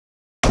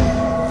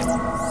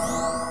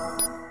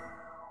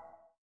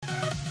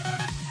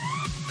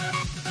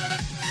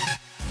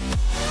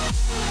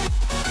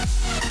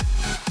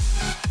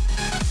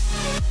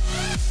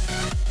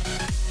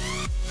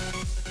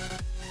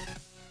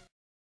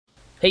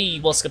Hey,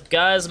 what's up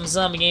guys, I'm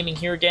Zombie Gaming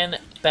here again,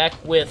 back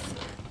with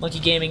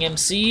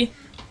MonkeyGamingMC,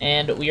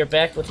 and we are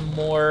back with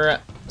more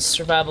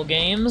survival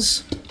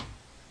games.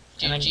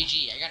 Dude,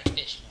 GG, I got a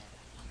fish, man.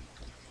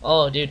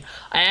 Oh, dude,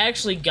 I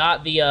actually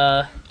got the,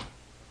 I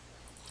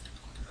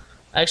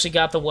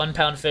got the 1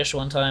 pound fish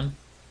one time.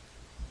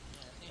 Yeah,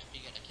 I think it's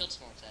pretty good. I killed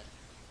someone with that.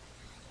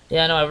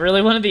 Yeah, no, I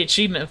really wanted the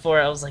achievement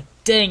for it. I was like,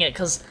 dang it,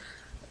 because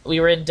we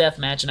were in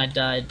deathmatch and I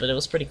died, but it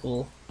was pretty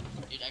cool.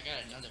 Dude, I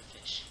got another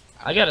fish.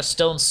 I got a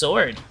stone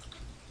sword.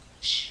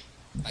 Fish.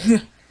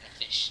 A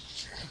fish.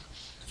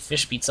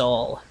 Fish beats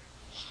all.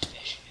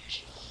 Fish.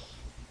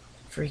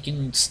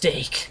 Freaking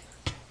steak.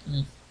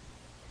 Mm.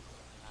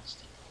 Not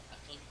still. I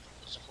feel like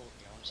there's a hole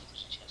here. I want to see if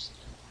there's a chest.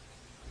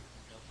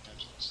 Nope, no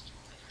chest.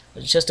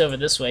 There's a chest over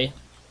this way.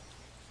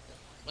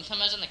 One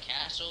time I was in the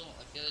castle,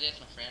 like the other day with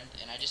my friend,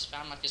 and I just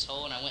found like this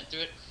hole and I went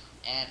through it,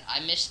 and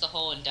I missed the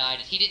hole and died,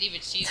 and he didn't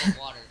even see the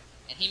water,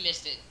 and he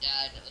missed it,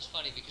 died. It was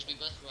funny because we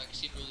both were like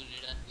super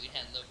looted up, we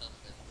had low health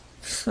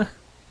then.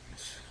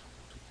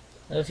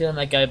 I have a feeling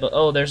that guy, but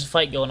oh, there's a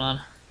fight going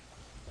on.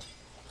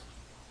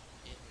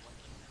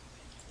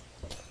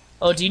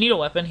 Oh, do you need a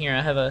weapon? Here,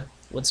 I have a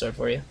wood sword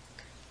for you.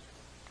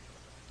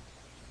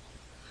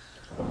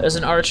 There's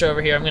an archer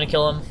over here. I'm gonna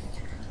kill him.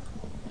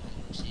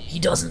 He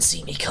doesn't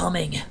see me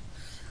coming.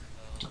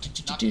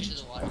 Knock him into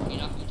the water. You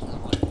knock him into the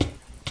water.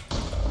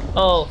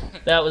 Oh,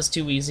 that was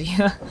too easy.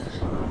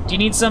 Do you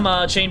need some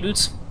chain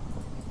boots?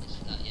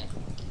 Yeah.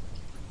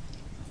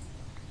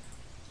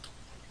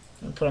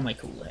 I'm gonna put on my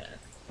cool hat.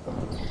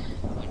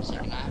 Wait a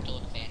second, I have to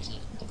look fancy.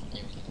 There we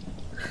go.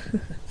 We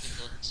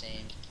look the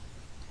same.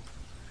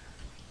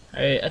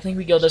 Alright, I think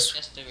we go this...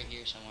 Just over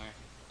here somewhere.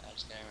 I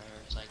just gotta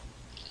remember. It's like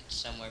it's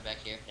somewhere back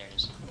here. There it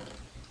is.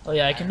 Oh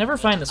yeah, I can never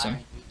find this one.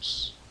 Iron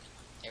boots,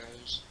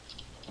 arrows.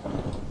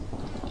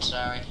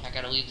 Sorry, I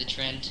gotta leave the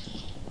trend.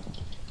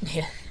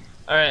 Yeah.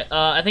 Alright,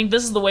 I think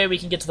this is the way we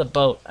can get to the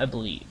boat, I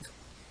believe.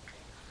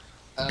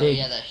 Oh Big.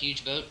 yeah, that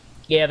huge boat.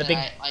 Yeah, the big...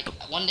 Like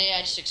one day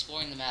I just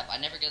exploring the map. I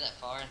never go that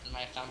far, and then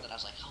I found that I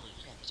was like, holy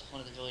crap, there's a whole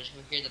other village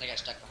over here. Then I got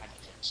stuck behind the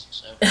fence.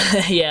 So.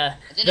 Yeah.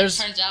 And then there's...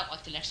 it turns out,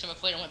 like the next time I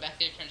played, I went back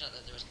there. It turns out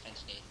that there was a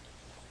fence gate.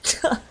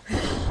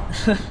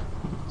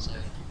 So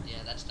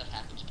yeah, that stuff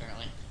happens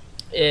apparently.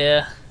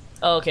 Yeah.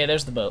 Oh, okay,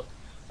 there's the boat.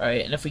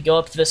 Alright, and if we go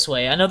up this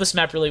way, I know this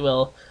map really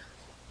well.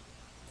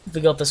 If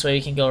we go up this way,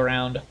 we can go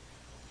around.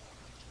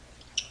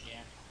 Yeah.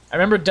 I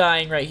remember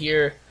dying right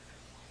here,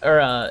 or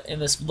in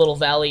this little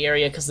valley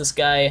area, because this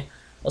guy,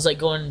 I was like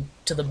going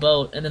to the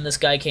boat, and then this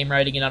guy came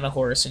riding in on a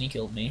horse, and he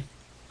killed me.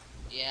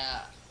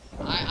 Yeah,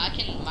 my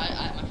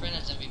friend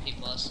has MVP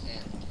plus,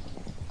 and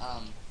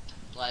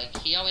like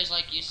he always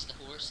like uses the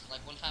horse.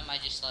 Like one time I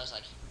was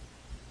like,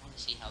 I want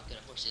to see how good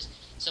a horse is.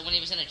 So when he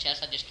was in a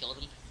chest, I just killed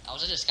him. I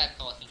was in a Skype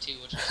call with him too,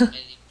 which made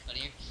it even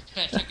funnier.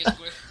 I took his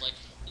horse, like,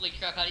 holy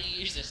crap, how do you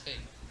use this thing?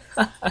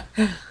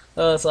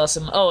 Oh, that's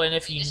awesome. Oh, and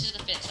if you... This is the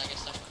fence I get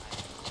stuck behind.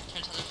 It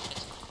turns out there's a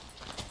fence.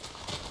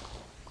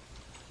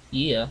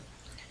 Yeah.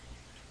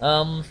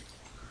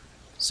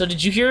 So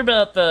did you hear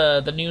about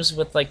the news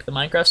with, like, the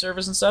Minecraft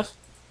servers and stuff?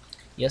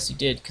 Yes, you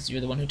did, because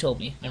you're the one who told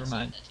me. Never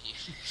mind.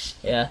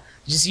 Yeah.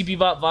 Did you see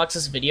Bebop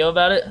Vox's video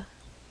about it? No.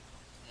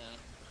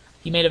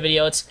 He made a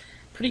video. It's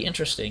pretty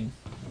interesting.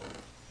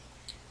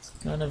 It's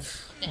kind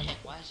of... What the heck?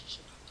 Why is there so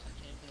I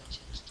can't open the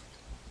chest?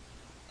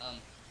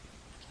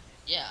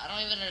 Yeah, I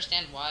don't even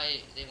understand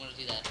why they want to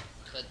do that,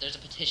 but there's a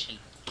petition.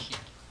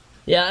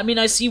 Yeah, I mean,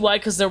 I see why,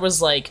 because there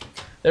was, like,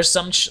 there's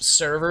some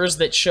servers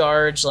that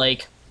charge,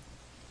 like,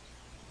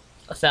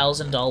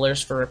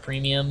 $1,000 for a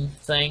premium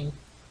thing.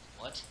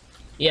 What?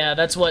 Yeah,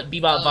 that's what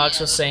Bebop Vox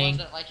was saying.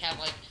 Ones that, like, have,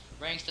 like,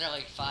 ranks that are,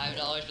 like, $5,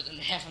 but then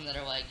they have them that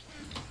are, like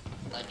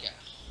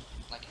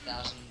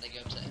 1,000, they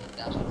go to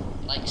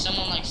 1,000. Like,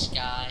 someone like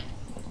Sky.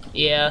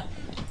 Yeah.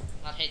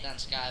 Not hate on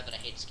Sky, but I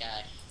hate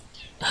Sky.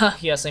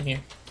 Yeah, same here.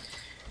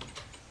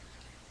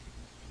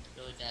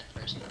 Really bad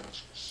person.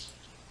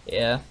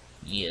 Yeah,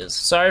 he is.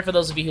 Sorry for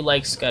those of you who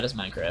like Sky's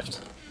Minecraft.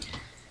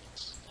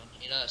 Don't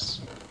hate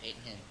us. We're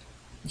hating him.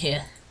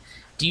 Yeah.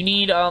 Do you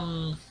need, Hold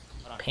on.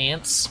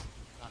 pants? Hold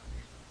on.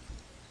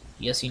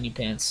 Yes, you need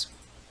pants.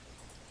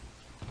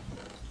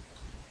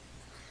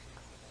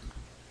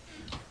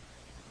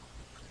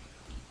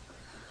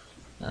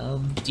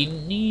 Do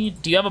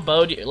you have a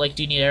bow? Do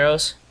you need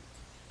arrows?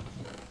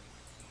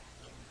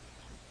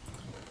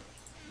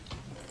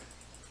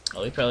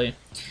 Oh, he probably...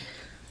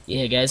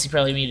 Yeah, guys, he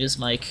probably muted his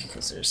mic,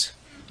 because there's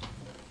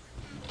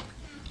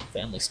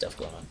family stuff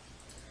going on.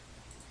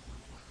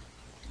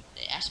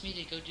 They asked me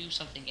to go do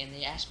something, and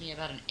they asked me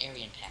about an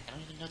Aryan pack. I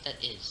don't even know what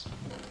that is.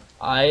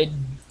 I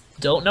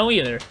don't know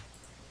either.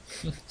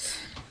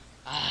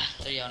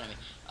 They're yelling at me.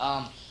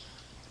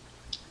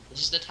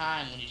 This is the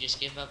time when you just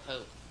give up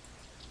hope.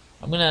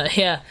 I'm gonna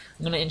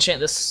enchant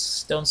this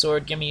stone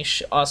sword. Give me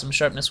awesome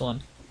sharpness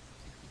 1.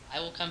 I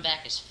will come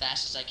back as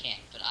fast as I can,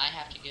 but I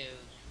have to go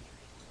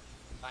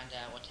find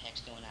out what the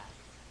heck's going on.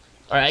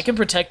 Alright, I can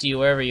protect you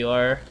wherever you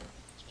are.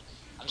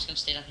 I'm just gonna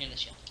stay down here in the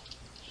shelf.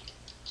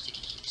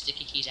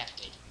 Sticky keys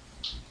activated.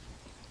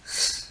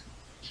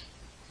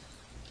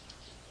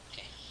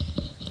 Okay.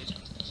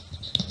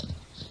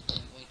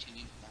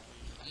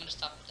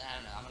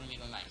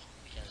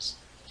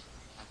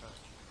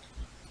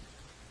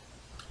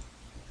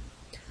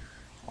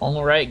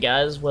 Alright,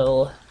 guys,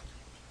 well,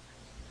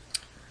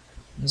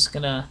 I'm just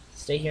gonna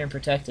stay here and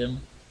protect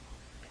him.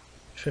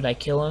 Should I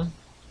kill him?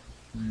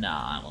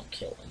 Nah, I won't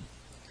kill him.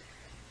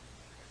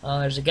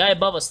 There's a guy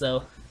above us,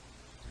 though.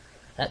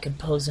 That could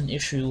pose an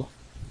issue.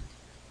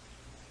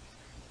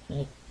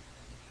 Let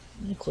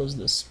me close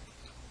this.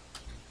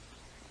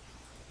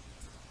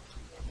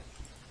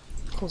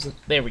 Close it.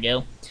 There we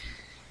go.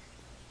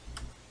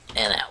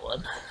 And that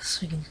one.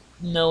 So we can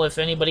know if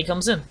anybody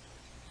comes in.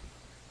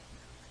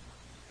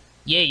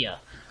 Yeah.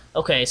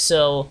 Okay,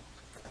 so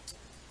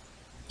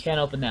can't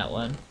open that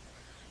one.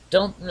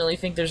 Don't really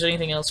think there's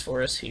anything else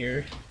for us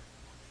here.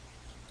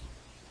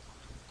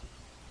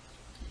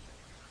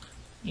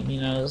 I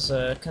mean, I was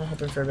kind of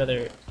hoping for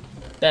a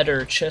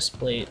better chest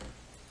plate.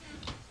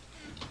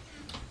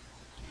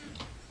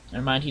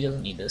 Never mind, he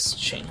doesn't need this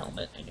chain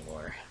helmet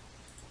anymore.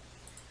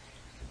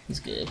 He's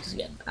good, because he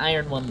got an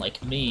iron one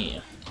like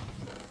me.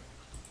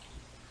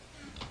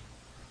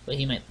 But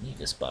he might need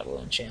this bottle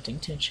of enchanting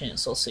to enchant,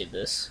 so I'll save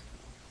this.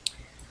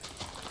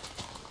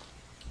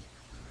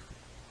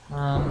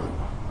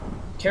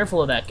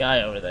 Careful of that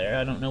guy over there.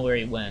 I don't know where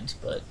he went,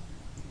 but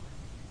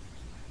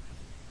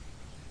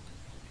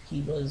he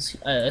was.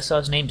 I saw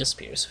his name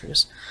disappear. So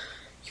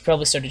he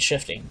probably started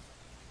shifting.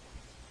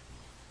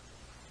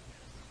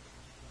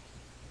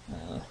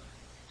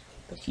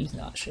 But he's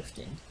not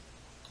shifting.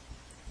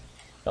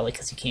 Probably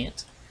because he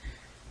can't.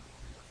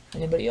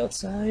 Anybody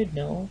outside?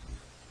 No.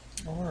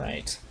 All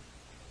right.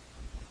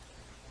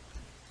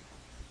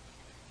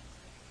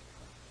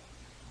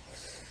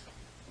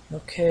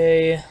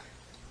 Okay,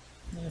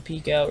 I'm gonna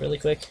peek out really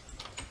quick.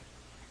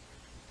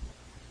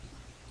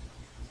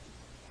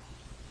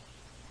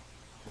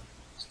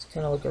 Just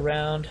kind of look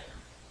around.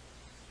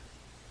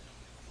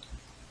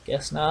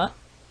 Guess not.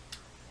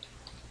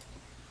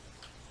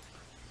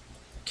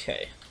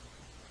 Okay,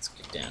 let's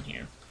get down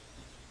here.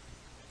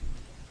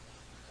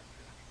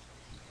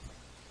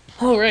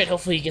 Alright,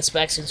 hopefully he gets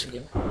back soon so we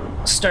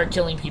can start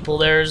killing people.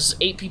 There's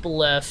 8 people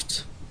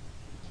left.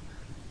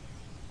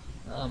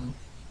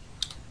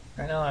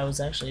 Right now I was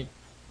actually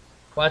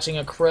watching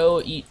a crow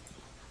eat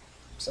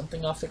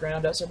something off the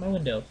ground outside my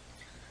window.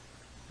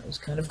 That was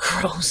kind of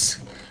gross.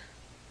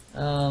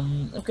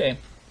 Okay.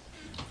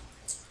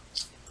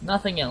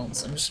 Nothing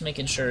else. I'm just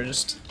making sure,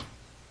 just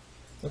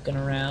looking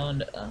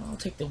around. I'll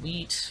take the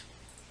wheat.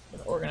 I'm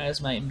gonna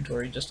organize my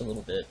inventory just a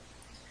little bit.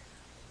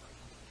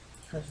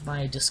 Have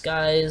my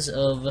disguise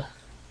of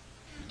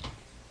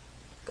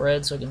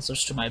bread so I can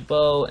switch to my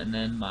bow and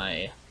then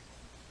my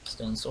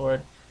stone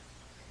sword.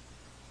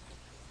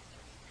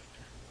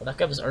 Well, that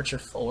guy was Archer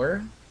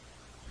 4?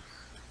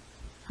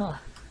 Huh.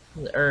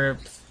 Or,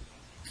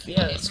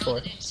 yeah, it's 4.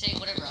 They didn't say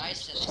whatever I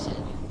said. They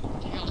said,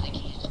 apparently they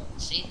can't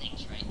say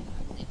things right.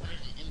 They put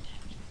it in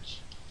impact reach.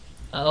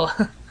 Oh. I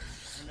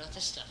don't know what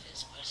this stuff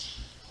is,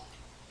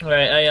 but...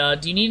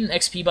 Alright, do you need an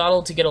XP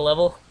bottle to get a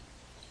level?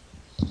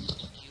 Do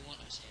you want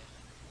to say it?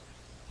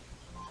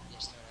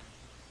 Yes, there are.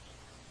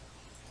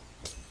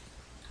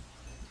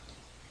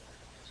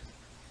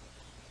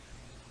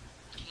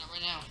 Not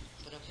right now,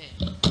 but okay.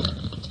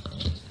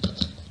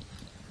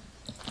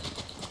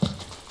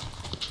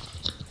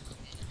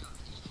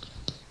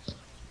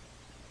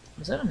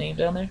 Is that a name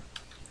down there?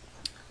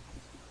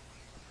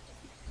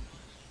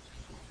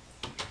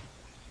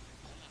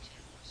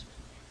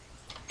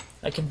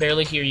 I can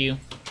barely hear you.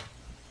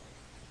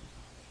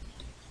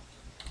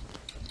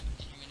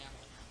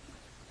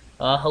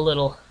 A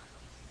little.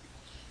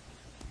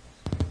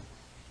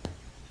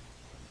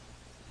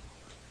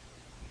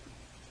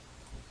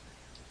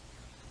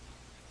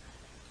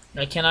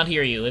 I cannot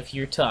hear you if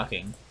you're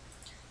talking.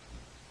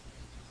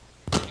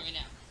 Hear me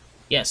now.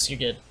 Yes, you're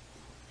good.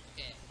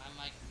 Okay, my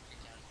mic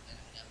freaked out.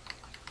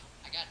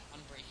 I got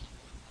unbreaking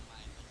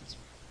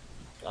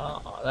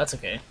on my... Oh, that's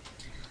okay.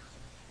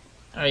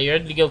 Alright, you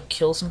ready to go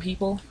kill some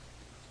people?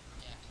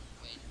 Yeah,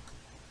 wait.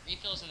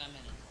 Refills in a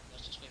minute.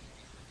 Let's just wait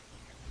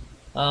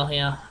for Oh,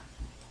 yeah.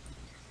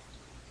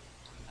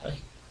 Wait,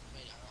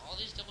 are all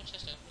these double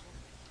chests openable?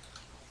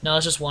 No,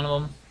 it's just one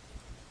of them.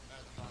 Or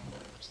at the bottom,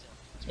 but still.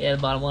 Yeah,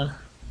 the bottom one.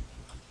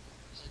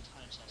 There's a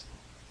ton of chests.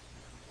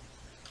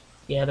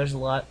 Yeah, there's a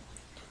lot.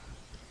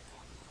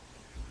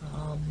 Do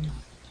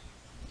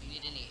you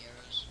need any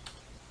arrows?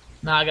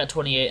 Nah, I got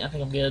 28. I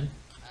think I'm good.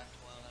 I have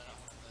 12, I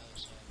don't want to bow,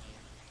 so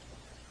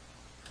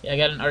I may... Yeah, I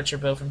got an archer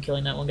bow from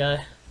killing that one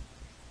guy.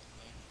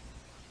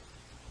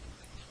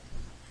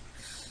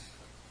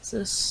 Is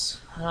this...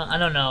 I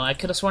don't know. I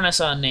could have sworn I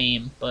saw a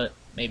name, but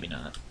maybe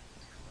not.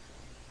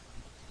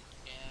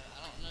 Yeah,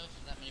 I don't know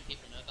if that many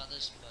people know about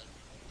this, but...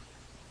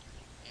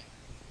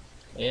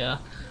 Yeah.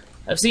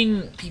 I've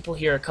seen people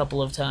here a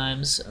couple of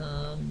times.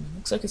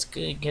 Looks like it's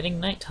good. Getting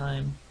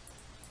nighttime.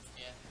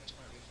 Yeah, that's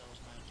when it refills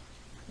mine.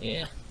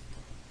 Yeah.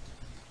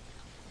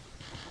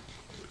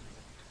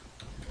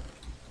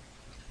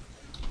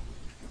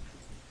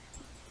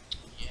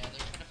 Yeah, they're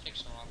trying to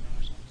fix a lockdown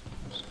or something.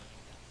 So.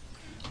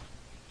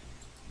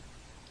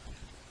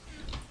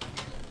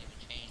 They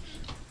haven't changed.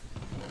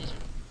 These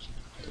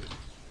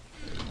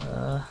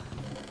are...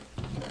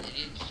 They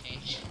didn't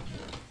change.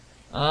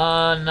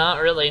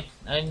 Not really.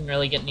 I didn't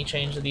really get any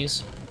change of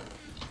these.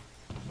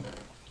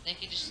 I think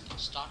he just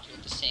stocked you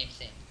with the same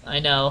thing. I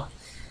know.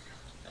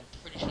 I'm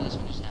pretty sure that's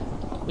what just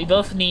happened. We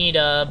both need,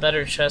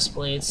 better chest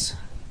plates.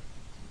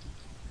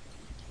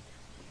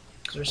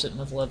 Because we're sitting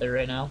with leather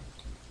right now.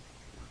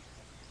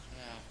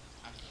 No,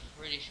 I'm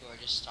pretty sure I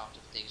just stocked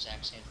with the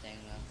exact same thing,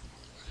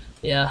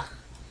 though. Yeah.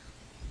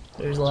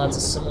 There's lots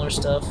of similar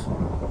stuff.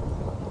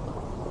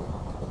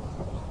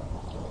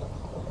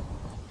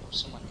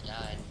 Someone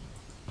died.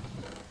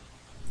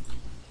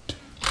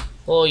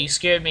 Oh, you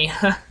scared me.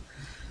 Yeah,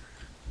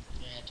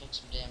 I took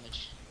some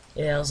damage.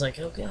 Yeah, I was like,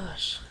 oh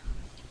gosh.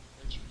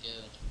 Where'd you go?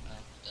 Oh,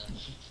 duh.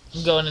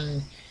 I'm going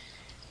in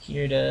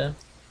here to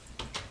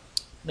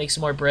make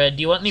some more bread.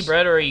 Do you want any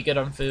bread, or are you good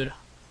on food?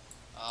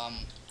 I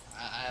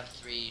have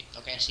 3.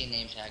 Okay, I see a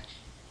name tag.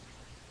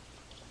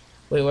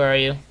 Wait, where are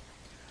you?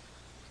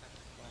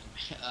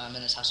 I'm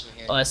in this house over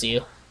here. Oh, I see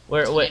you.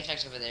 Where? The Wait. name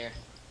tag's over there.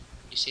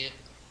 You see it?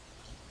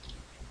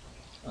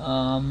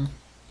 No.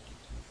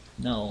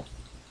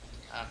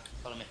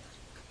 Follow me.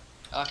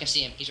 Oh, I can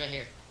see him. He's right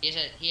here.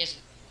 He has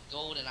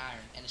gold and iron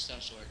and a stone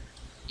sword.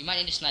 You might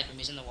need to snipe him.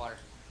 He's in the water.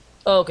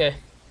 Oh, okay.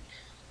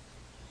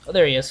 Oh,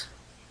 there he is.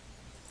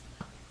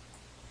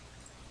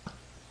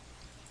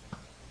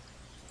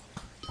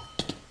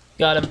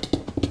 Got him.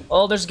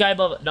 Oh, there's a guy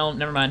above it. No,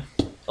 never mind.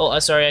 Oh,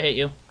 sorry, I hit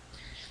you.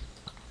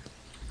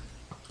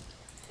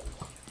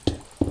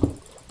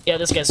 Yeah,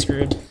 this guy's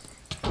screwed.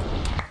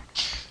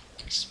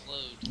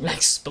 Explode.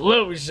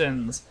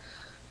 Explosions.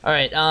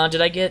 Alright,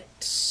 did I get...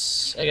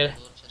 I got...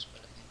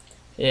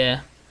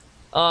 Yeah.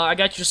 I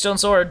got your stone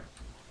sword.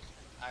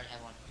 I already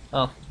have one.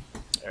 Oh.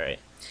 Alright.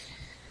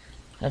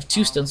 I have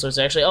 2 stone swords,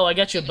 actually. Oh, I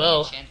got you a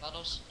bow. Enchant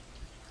bottles?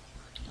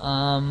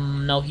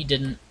 No, he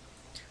didn't.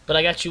 But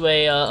I got you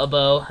a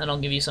bow, and I'll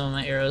give you some of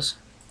my arrows.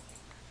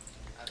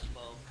 I have a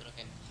bow, but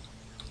okay.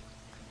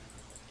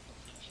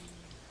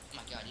 Oh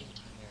my god, you have a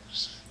ton of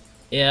arrows.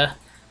 Yeah.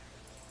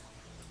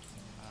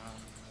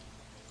 Um,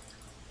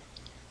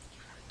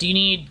 Do you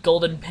need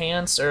golden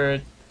pants,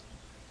 or...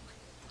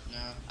 no,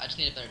 I just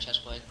need a better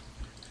chest plate.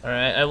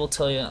 Alright, I will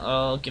tell you.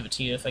 I'll give it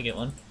to you if I get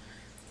one.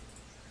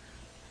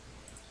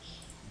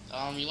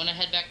 You wanna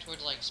head back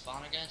towards, like,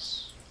 spawn, I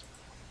guess?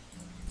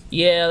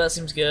 Yeah, that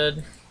seems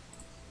good.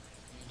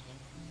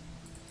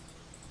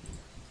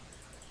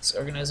 It's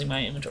organizing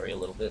my inventory a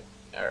little bit.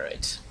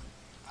 Alright.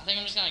 I think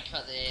I'm just gonna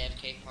cut the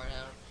AFK part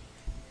out.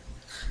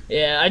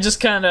 Yeah, I just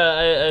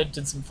kinda... I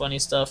did some funny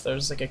stuff. There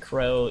was like a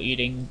crow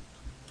eating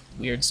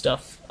weird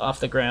stuff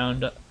off the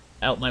ground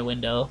out my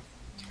window.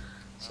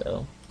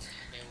 So...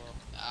 Okay, well,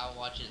 I'll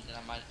watch it, and then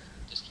I might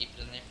just keep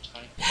it in there if it's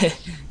funny.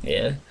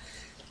 Yeah.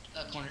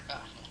 Corner.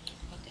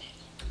 What the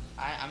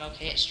heck? I'm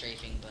okay at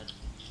strafing, but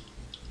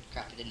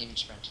crap, I didn't even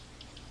sprint.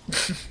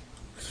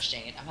 Gosh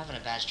dang it, I'm having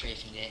a bad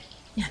strafing day.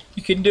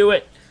 You can do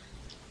it.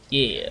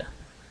 Yeah.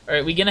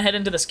 Alright, we gonna head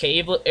into this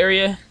cave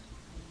area?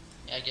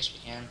 Yeah, I guess we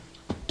can.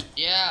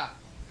 Yeah.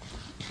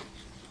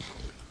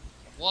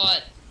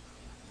 What?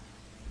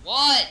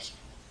 What?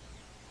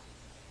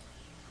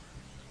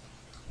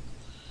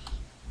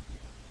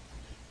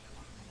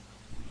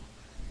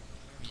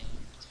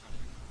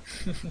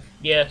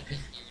 Yeah.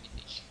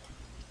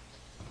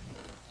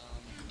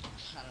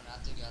 I don't know, I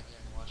have to go out there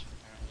and watch him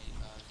apparently.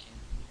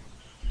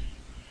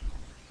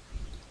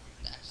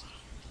 That's...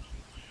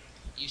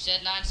 You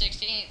said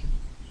 9/16.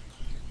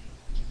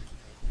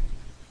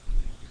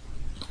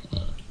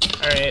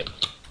 Alright.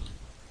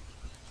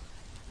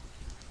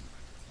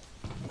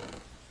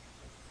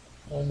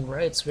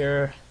 Alright, so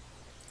we're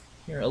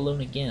here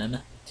alone again.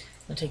 I'm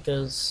gonna take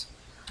those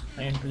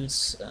iron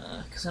boots,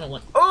 because I don't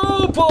want...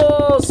 Oh,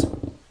 balls!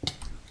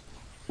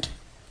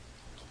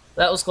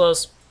 That was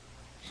close.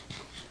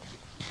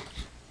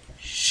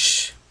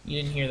 Shh.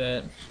 You didn't hear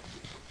that.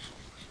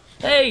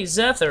 Hey,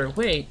 Zephyr,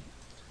 wait.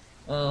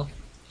 Oh,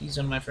 he's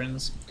one of my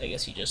friends. I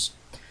guess he just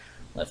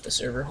left the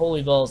server.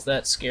 Holy balls,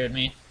 that scared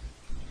me.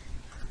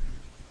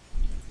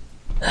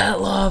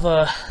 That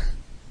lava.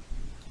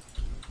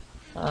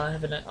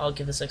 I'll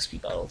give this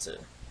XP bottle to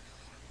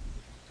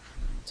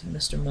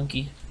Mr.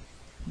 Monkey.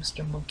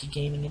 Mr.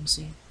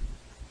 MonkeyGamingMC.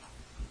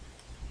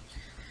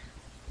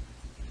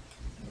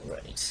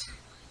 Right.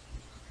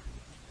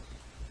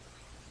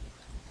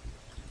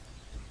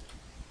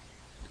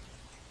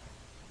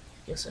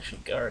 Guess I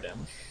should guard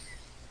him.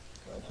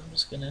 But I'm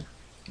just gonna...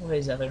 Oh,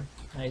 hey, Zephyr.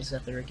 Hi,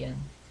 Zephyr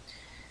again.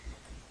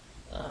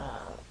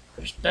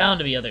 There's bound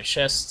to be other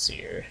chests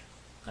here.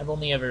 I've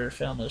only ever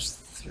found those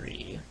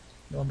 3.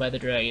 The one by the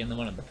dragon, the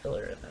one on the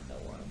pillar, and then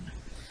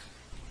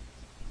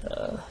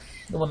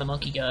the one the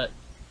monkey got.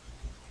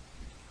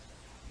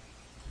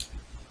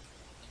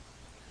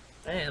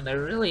 Man,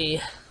 there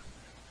really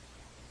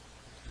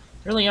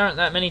aren't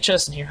that many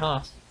chests in here,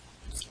 huh?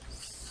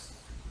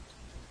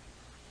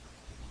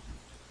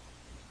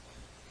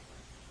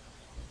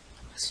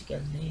 What's he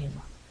got a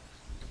name?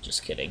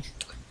 Just kidding.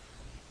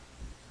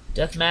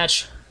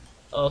 Deathmatch.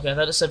 Oh, okay, I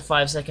thought it said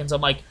 5 seconds.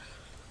 I'm like,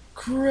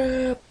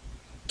 crap.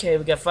 Okay,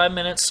 we got 5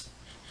 minutes.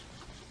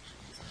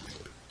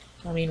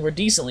 I mean, we're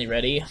decently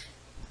ready.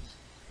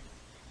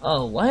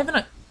 Oh, why haven't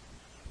I...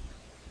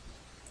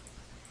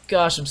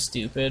 Gosh, I'm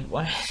stupid.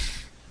 Why...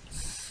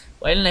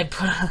 Why didn't I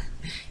put on...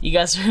 You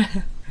guys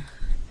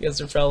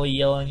are probably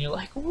yelling. You're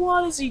like,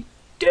 what is he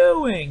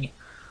doing?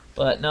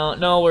 But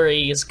no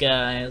worries,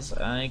 guys.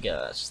 I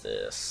got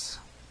this.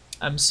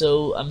 I'm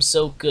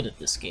so good at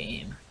this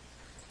game.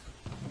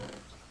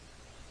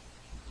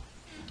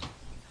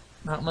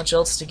 Not much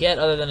else to get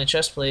other than a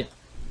chest plate.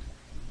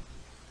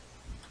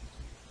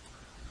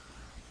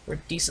 We're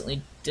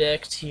decently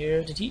decked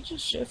here. Did he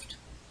just shift?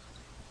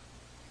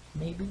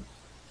 Maybe.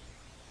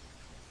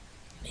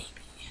 Maybe.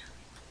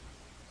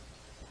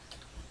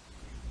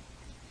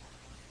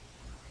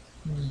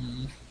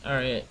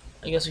 Alright.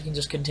 I guess we can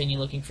just continue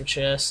looking for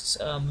chests.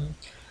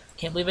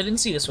 Can't believe I didn't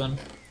see this one.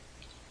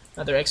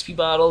 Another XP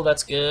bottle,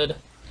 that's good.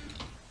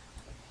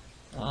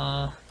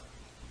 4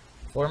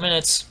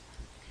 minutes.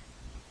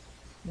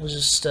 We'll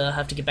just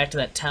have to get back to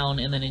that town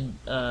and then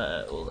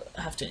we'll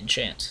have to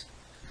enchant.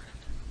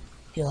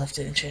 He'll have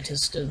to enchant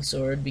his stone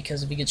sword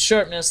because if he gets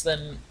sharpness,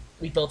 then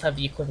we both have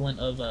the equivalent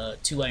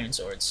of 2 iron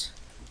swords.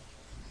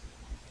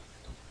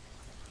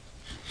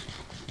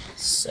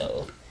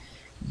 So,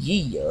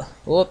 yeah.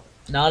 Whoop,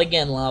 not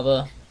again,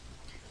 lava.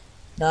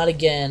 Not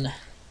again.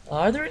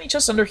 Are there any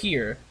chests under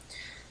here?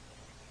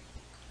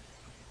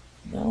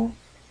 No?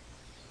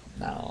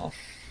 No.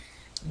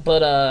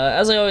 But,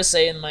 as I always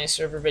say in my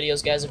server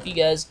videos, guys, if you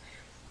guys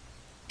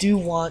do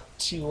want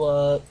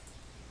to,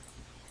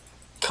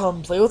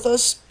 come play with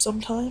us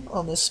sometime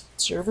on this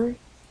server,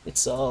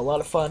 it's a lot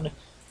of fun.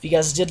 If you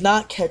guys did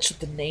not catch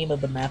the name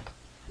of the map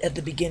at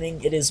the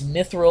beginning, it is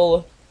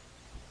Mithril.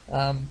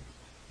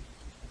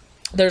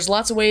 There's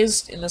lots of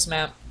ways in this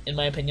map, in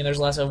my opinion, there's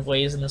lots of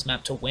ways in this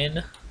map to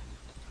win.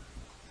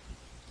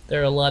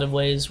 There are a lot of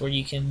ways where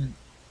you can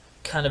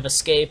kind of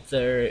escape.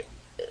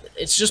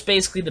 It's just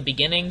basically the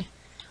beginning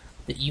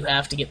that you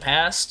have to get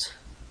past.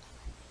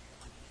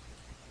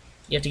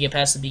 You have to get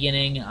past the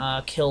beginning,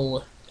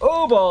 kill...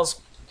 Oh, balls!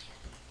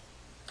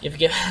 You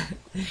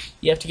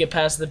have to get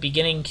past the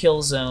beginning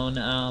kill zone,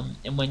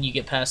 and when you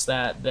get past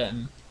that,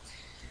 then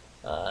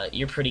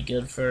you're pretty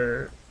good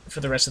for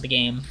the rest of the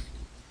game.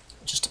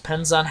 It just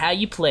depends on how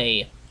you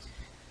play.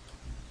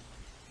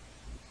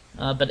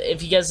 But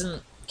if you guys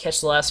didn't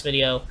catch the last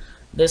video,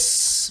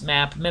 this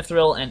map,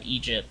 Mithril and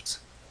Egypt,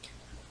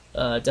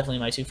 definitely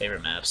my 2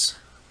 favorite maps.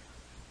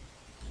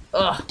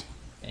 Ugh!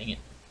 Dang it.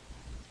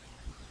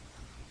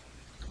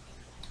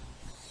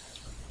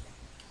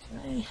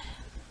 Okay.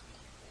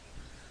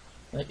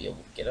 Might be able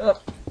to get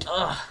up.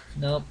 Ugh!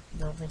 Nope,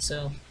 don't think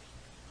so.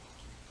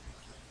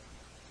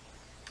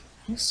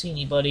 I don't see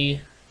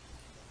anybody.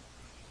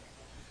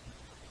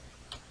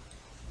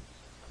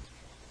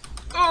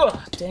 Ugh!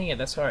 Dang it,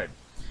 that's hard.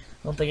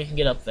 I don't think I can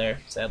get up there,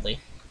 sadly.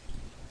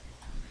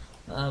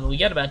 But we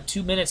got about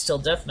 2 minutes till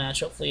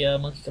deathmatch. Hopefully,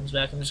 Monkey comes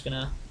back. I'm just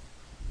gonna...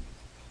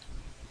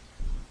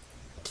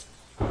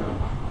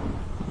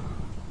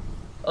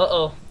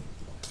 Uh-oh.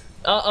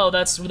 Uh-oh,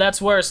 that's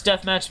worse.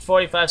 Deathmatch at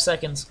 45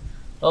 seconds.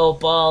 Oh,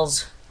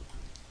 balls.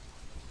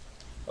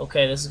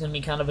 Okay, this is gonna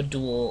be kind of a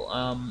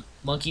duel.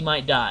 Monkey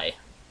might die.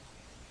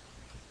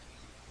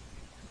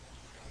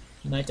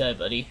 You might die,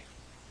 buddy.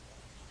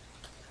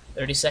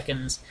 30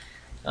 seconds.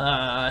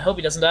 I hope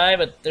he doesn't die,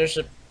 but there's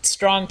a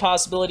strong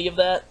possibility of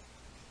that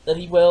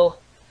he will.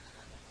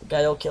 The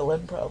guy will kill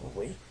him,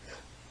 probably.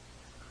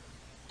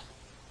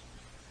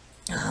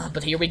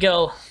 But here we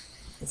go.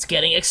 It's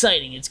getting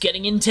exciting. It's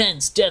getting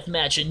intense.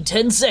 Deathmatch in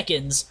 10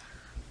 seconds.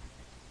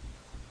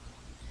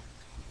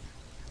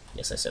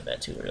 Yes, I said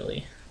that too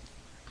early.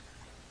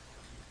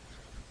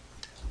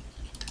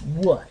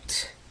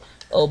 What?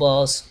 Oh,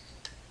 balls.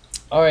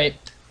 Alright.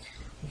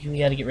 We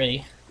gotta get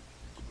ready.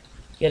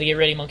 You gotta get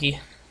ready, Monkey.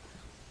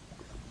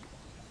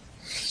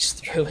 He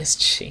just threw his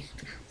chain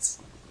through his...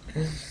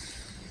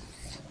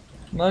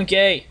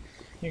 Monkey!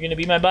 You're gonna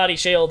be my body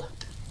shield.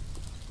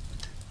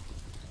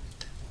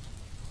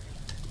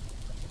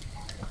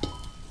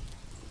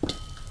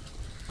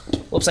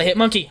 Whoops, I hit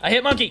Monkey! I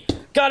hit Monkey!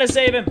 Gotta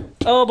save him!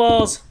 Oh,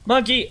 balls!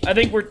 Monkey, I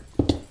think we're...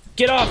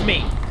 Get off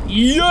me!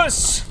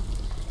 Yes!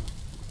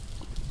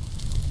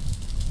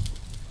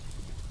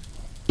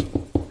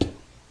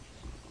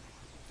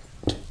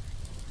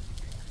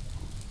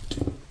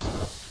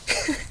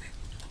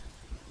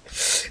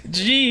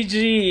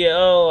 GG!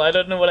 Oh, I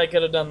don't know what I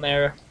could have done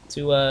there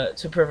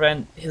to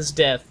prevent his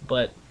death,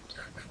 but...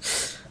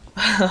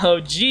 Oh,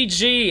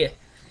 GG!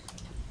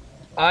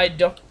 I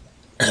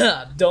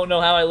don't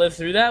know how I lived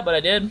through that, but I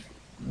did.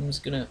 I'm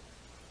just gonna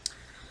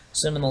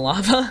swim in the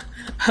lava.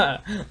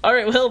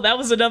 Alright, well, that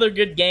was another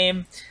good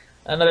game.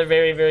 Another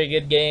very, very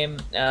good game.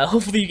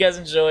 Hopefully you guys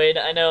enjoyed.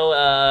 I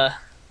know,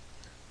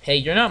 hey,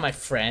 you're not my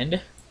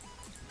friend.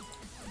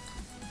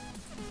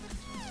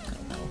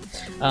 I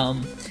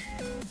don't know.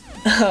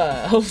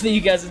 Hopefully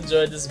you guys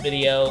enjoyed this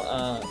video.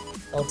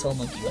 I'll tell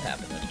Monkey what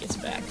happened when he gets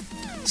back.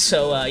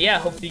 So, yeah,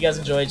 hopefully you guys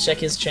enjoyed. Check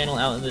his channel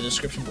out in the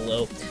description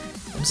below.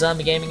 I'm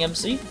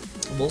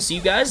ZombiGamingMC. We'll see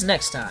you guys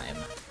next time.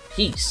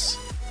 Peace.